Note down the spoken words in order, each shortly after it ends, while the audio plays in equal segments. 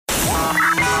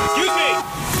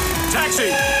sexy.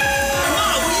 Come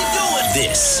on, what are you doing?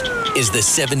 This is the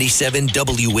 77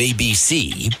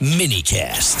 WABC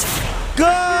minicast.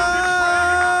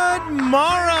 Good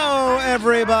morrow,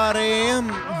 everybody.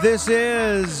 This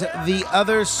is The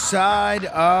Other Side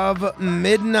of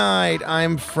Midnight.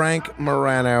 I'm Frank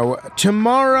Morano.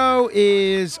 Tomorrow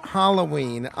is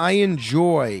Halloween. I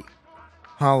enjoy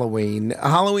Halloween.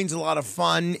 Halloween's a lot of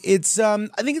fun. It's I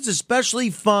think it's especially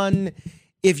fun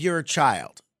if you're a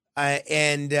child.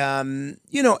 And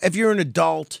if you're an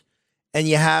adult and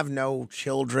you have no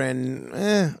children,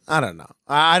 I don't know.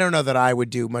 I don't know that I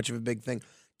would do much of a big thing.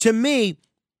 To me,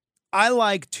 I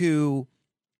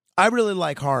really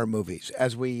like horror movies,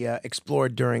 as we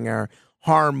explored during our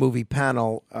horror movie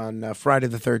panel on Friday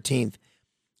the 13th.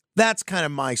 That's kind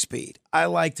of my speed. I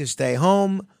like to stay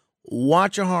home,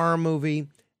 watch a horror movie,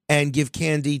 and give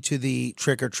candy to the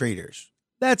trick-or-treaters.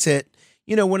 That's it.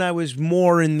 You know, when I was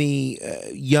more in the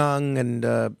young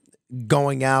and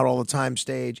going out all the time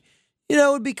stage, it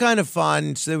would be kind of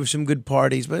fun. So there were some good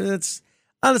parties, but it's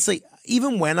honestly,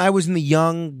 even when I was in the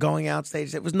young going out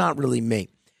stage, it was not really me.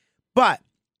 But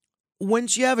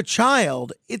once you have a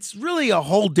child, it's really a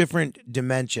whole different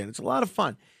dimension. It's a lot of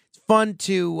fun. It's fun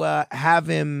to have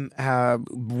him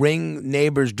ring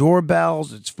neighbors'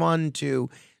 doorbells. It's fun to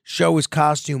show his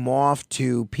costume off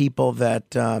to people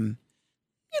that,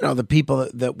 the people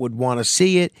that would want to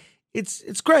see it.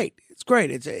 It's great. It's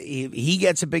great. He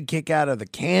gets a big kick out of the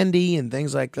candy and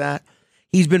things like that.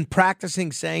 He's been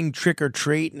practicing saying trick or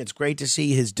treat, and it's great to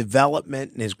see his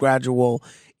development and his gradual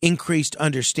increased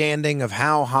understanding of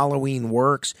how Halloween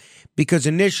works, because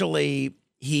initially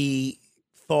he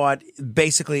thought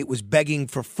basically it was begging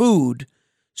for food.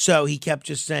 So he kept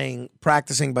just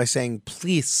practicing by saying,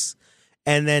 please.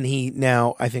 And then he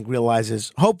now, I think,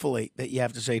 realizes, hopefully, that you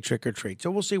have to say trick or treat.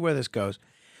 So we'll see where this goes.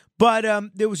 But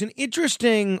there was an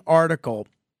interesting article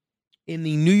in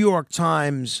the New York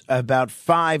Times about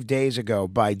 5 days ago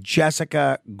by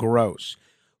Jessica Gross,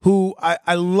 who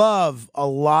I love a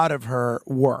lot of her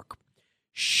work.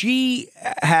 She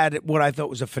had what I thought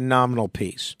was a phenomenal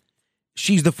piece.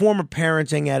 She's the former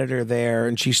parenting editor there,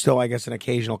 and she's still, I guess, an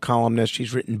occasional columnist.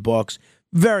 She's written books.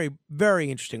 Very, very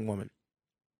interesting woman.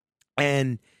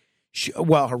 And,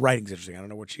 her writing's interesting. I don't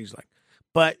know what she's like.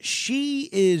 But she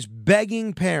is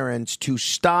begging parents to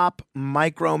stop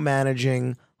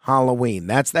micromanaging Halloween.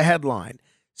 That's the headline.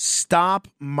 Stop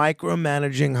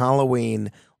micromanaging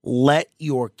Halloween. Let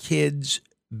your kids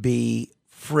be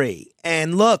free.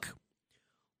 And look,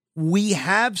 we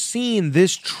have seen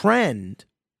this trend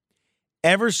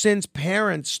ever since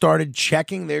parents started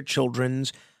checking their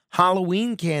children's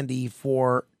Halloween candy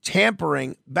for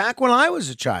tampering back when I was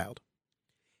a child.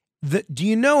 Do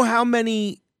you know how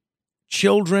many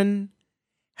children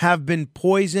have been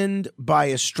poisoned by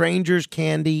a stranger's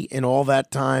candy in all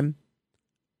that time?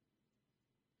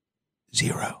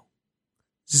 Zero.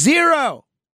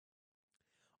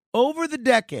 Over the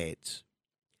decades,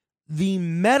 the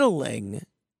meddling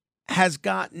has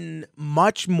gotten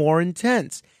much more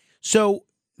intense. So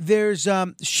there's,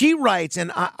 she writes,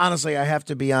 and honestly, I have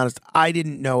to be honest, I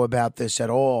didn't know about this at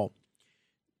all.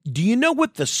 Do you know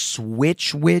what the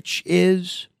switch witch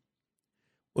is?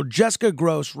 Well, Jessica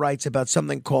Gross writes about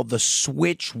something called the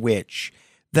switch witch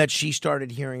that she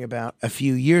started hearing about a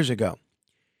few years ago.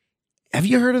 Have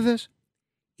you heard of this?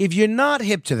 If you're not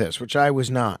hip to this, which I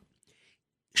was not,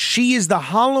 she is the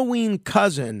Halloween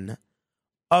cousin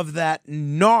of that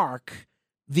narc,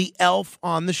 the elf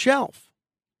on the shelf,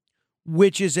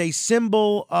 which is a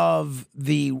symbol of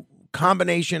the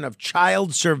combination of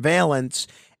child surveillance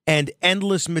and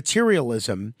endless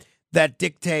materialism that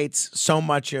dictates so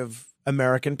much of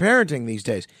American parenting these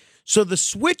days. So the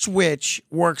switch witch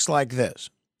works like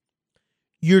this.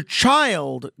 Your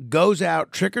child goes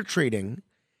out trick-or-treating,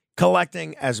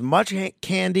 collecting as much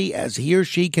candy as he or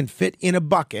she can fit in a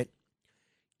bucket.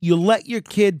 You let your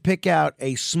kid pick out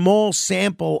a small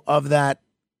sample of that,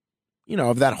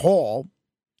 of that haul,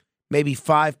 maybe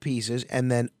 5 pieces,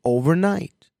 and then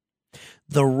overnight,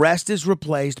 the rest is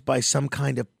replaced by some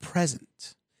kind of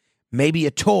present, maybe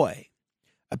a toy.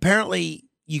 Apparently,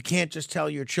 you can't just tell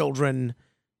your children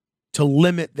to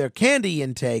limit their candy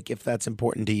intake if that's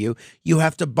important to you. You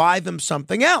have to buy them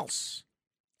something else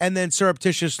and then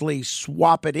surreptitiously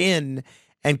swap it in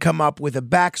and come up with a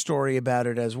backstory about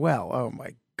it as well. Oh,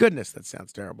 my goodness, that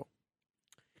sounds terrible.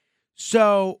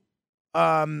 So,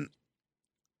 the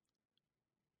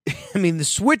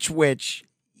Switch Witch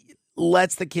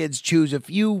lets the kids choose a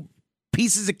few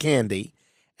pieces of candy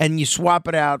and you swap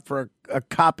it out for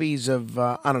copies of,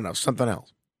 something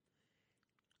else.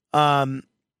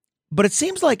 But it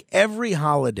seems like every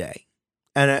holiday,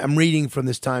 and I'm reading from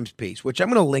this Times piece, which I'm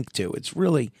going to link to. It's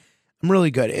really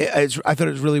good. I thought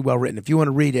it was really well written. If you want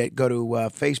to read it, go to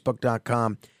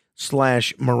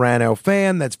facebook.com/Morano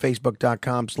fan. That's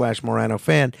facebook.com/Morano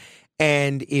fan.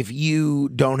 And if you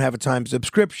don't have a Times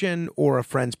subscription or a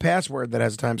friend's password that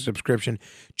has a Times subscription,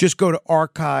 just go to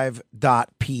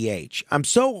archive.ph.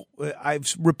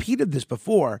 I've repeated this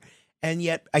before, and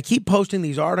yet I keep posting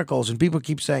these articles and people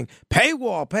keep saying,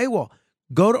 paywall.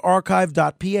 Go to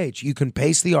archive.ph. You can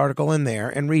paste the article in there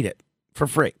and read it for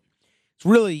free. It's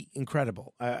really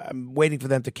incredible. I'm waiting for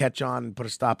them to catch on and put a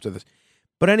stop to this.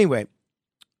 But anyway,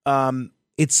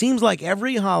 it seems like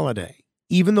every holiday,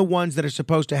 even the ones that are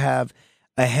supposed to have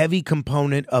a heavy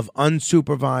component of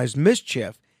unsupervised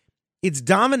mischief, it's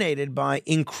dominated by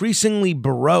increasingly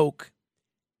baroque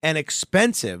and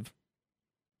expensive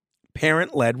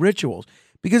parent-led rituals.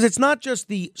 Because it's not just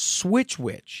the switch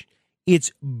witch.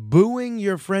 It's booing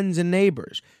your friends and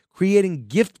neighbors, creating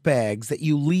gift bags that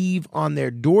you leave on their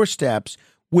doorsteps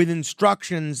with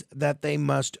instructions that they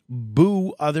must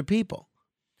boo other people.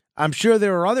 I'm sure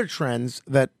there are other trends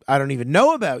that I don't even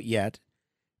know about yet,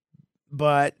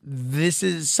 but this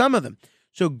is some of them.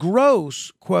 So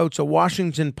Gross quotes a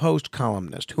Washington Post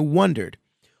columnist who wondered,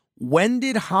 when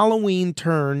did Halloween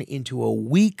turn into a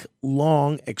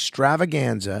week-long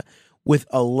extravaganza with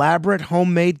elaborate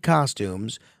homemade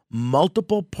costumes,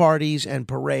 multiple parties and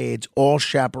parades, all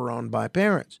chaperoned by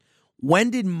parents? When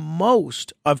did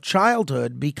most of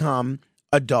childhood become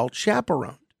adult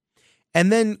chaperoned?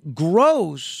 And then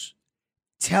Gross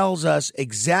tells us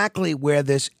exactly where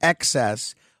this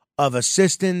excess of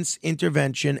assistance,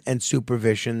 intervention, and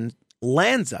supervision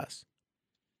lands us.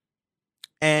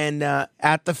 And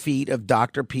at the feet of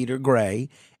Dr. Peter Gray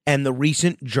and the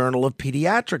recent Journal of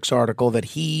Pediatrics article that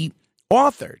he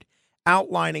authored,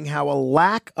 outlining how a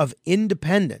lack of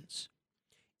independence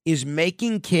is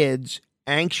making kids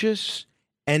anxious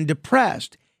and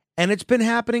depressed. And it's been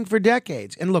happening for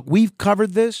decades. And look, we've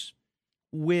covered this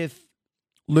with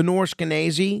Lenore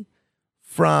Skenazy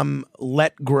from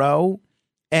Let Grow.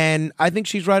 And I think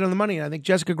she's right on the money. And I think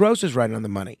Jessica Gross is right on the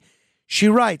money. She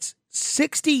writes,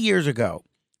 60 years ago,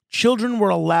 children were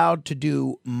allowed to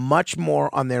do much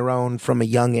more on their own from a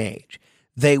young age.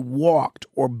 They walked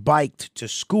or biked to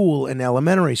school in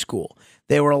elementary school.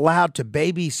 They were allowed to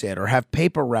babysit or have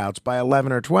paper routes by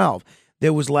 11 or 12.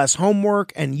 There was less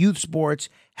homework, and youth sports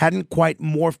hadn't quite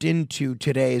morphed into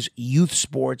today's youth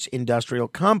sports industrial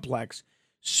complex.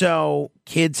 So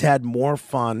kids had more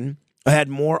fun, had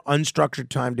more unstructured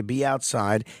time to be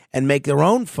outside and make their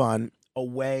own fun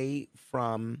away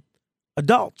from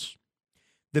adults.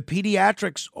 The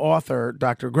pediatrics author,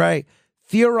 Dr. Gray,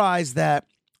 theorized that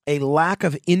a lack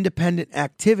of independent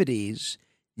activities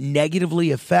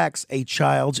negatively affects a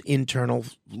child's internal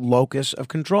locus of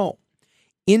control.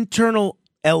 Internal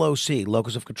LOC,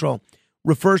 locus of control,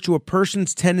 refers to a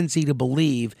person's tendency to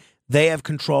believe they have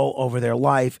control over their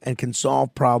life and can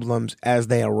solve problems as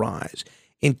they arise.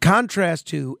 In contrast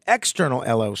to external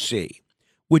LOC,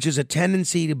 which is a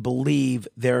tendency to believe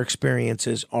their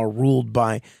experiences are ruled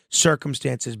by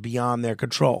circumstances beyond their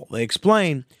control. They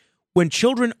explain, when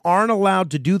children aren't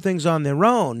allowed to do things on their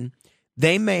own,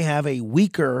 they may have a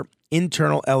weaker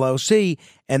internal LOC,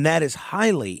 and that is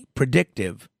highly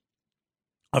predictive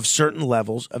of certain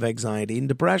levels of anxiety and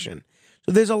depression.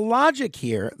 So there's a logic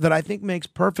here that I think makes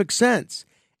perfect sense,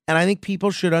 and I think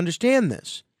people should understand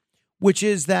this, which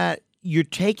is that you're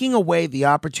taking away the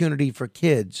opportunity for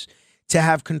kids to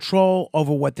have control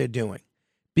over what they're doing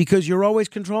because you're always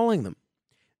controlling them.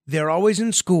 They're always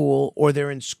in school, or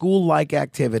they're in school-like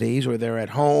activities, or they're at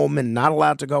home and not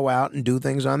allowed to go out and do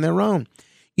things on their own.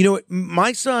 You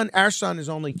know, our son is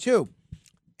only 2,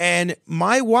 and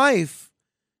my wife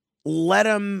let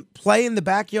him play in the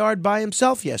backyard by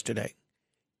himself yesterday.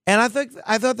 And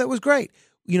I thought that was great.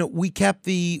 You know, we kept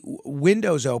the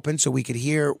windows open so we could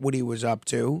hear what he was up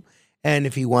to. And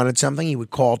if he wanted something, he would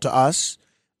call to us.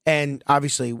 And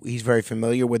obviously, he's very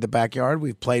familiar with the backyard.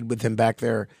 We've played with him back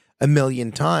there a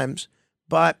million times.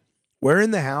 But we're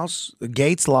in the house. The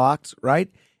gate's locked, right?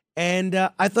 And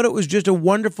I thought it was just a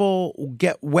wonderful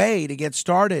way to get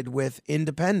started with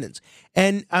independence.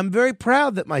 And I'm very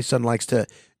proud that my son likes to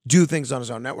do things on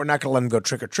his own. Now, we're not going to let him go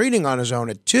trick-or-treating on his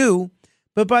own at 2.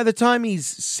 But by the time he's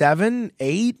 7,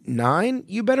 8, 9,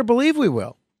 you better believe we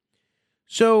will.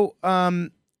 So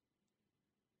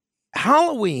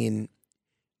Halloween,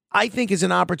 I think, is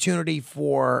an opportunity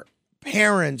for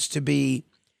parents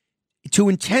to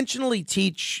intentionally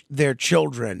teach their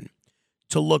children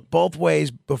to look both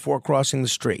ways before crossing the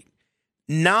street,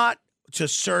 not to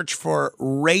search for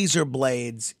razor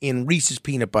blades in Reese's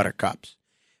peanut butter cups,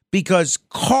 because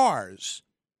cars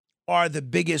are the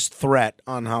biggest threat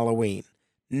on Halloween,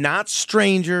 not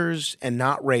strangers and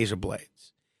not razor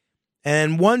blades.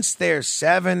 And once they're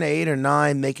 7, 8, or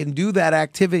 9, they can do that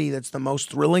activity that's the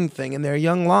most thrilling thing in their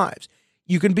young lives.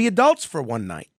 You can be adults for one night.